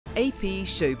AP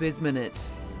Showbiz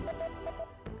Minute.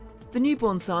 The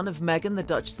newborn son of Meghan, the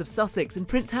Duchess of Sussex, and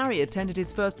Prince Harry attended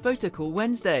his first photo call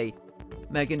Wednesday.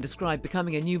 Meghan described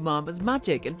becoming a new mum as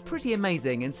magic and pretty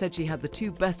amazing and said she had the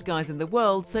two best guys in the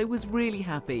world, so was really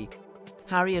happy.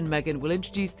 Harry and Meghan will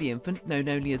introduce the infant, known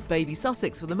only as Baby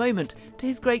Sussex for the moment, to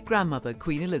his great-grandmother,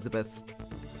 Queen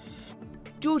Elizabeth.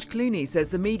 George Clooney says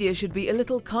the media should be a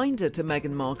little kinder to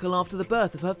Meghan Markle after the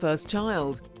birth of her first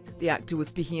child. The actor was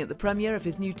speaking at the premiere of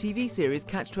his new TV series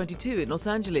Catch-22 in Los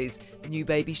Angeles. The new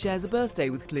baby shares a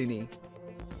birthday with Clooney.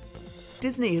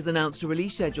 Disney has announced a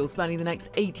release schedule spanning the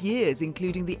next 8 years,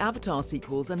 including the Avatar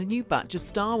sequels and a new batch of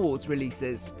Star Wars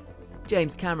releases.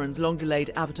 James Cameron's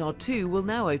long-delayed Avatar 2 will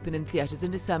now open in theatres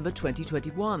in December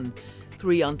 2021.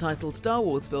 3 untitled Star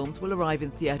Wars films will arrive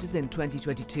in theatres in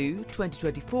 2022,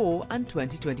 2024 and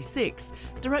 2026.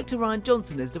 Director Rian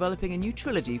Johnson is developing a new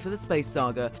trilogy for the space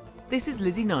saga. This is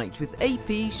Lizzie Knight with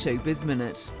AP Showbiz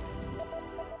Minute.